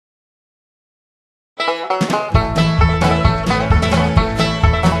G'day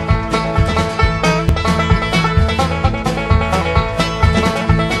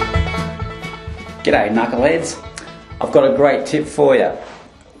knuckleheads, I've got a great tip for you.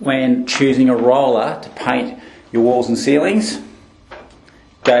 When choosing a roller to paint your walls and ceilings,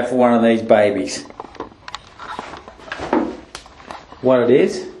 go for one of these babies. What it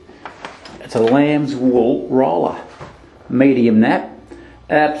is, it's a lambswool roller, medium nap,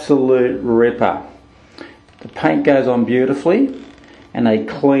 absolute ripper. The paint goes on beautifully and they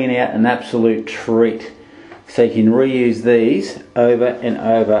clean out an absolute treat. So you can reuse these over and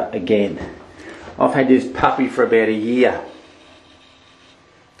over again. I've had this puppy for about a year.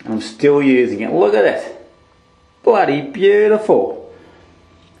 I'm still using it. Look at it. Bloody beautiful.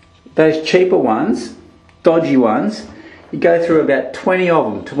 Those cheaper ones, dodgy ones, you go through about 20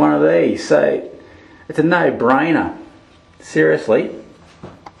 of them to one of these. So it's a no-brainer. Seriously.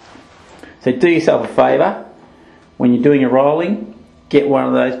 So do yourself a favour. When you're doing your rolling, get one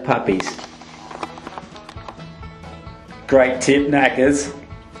of those puppies. Great tip, knackers.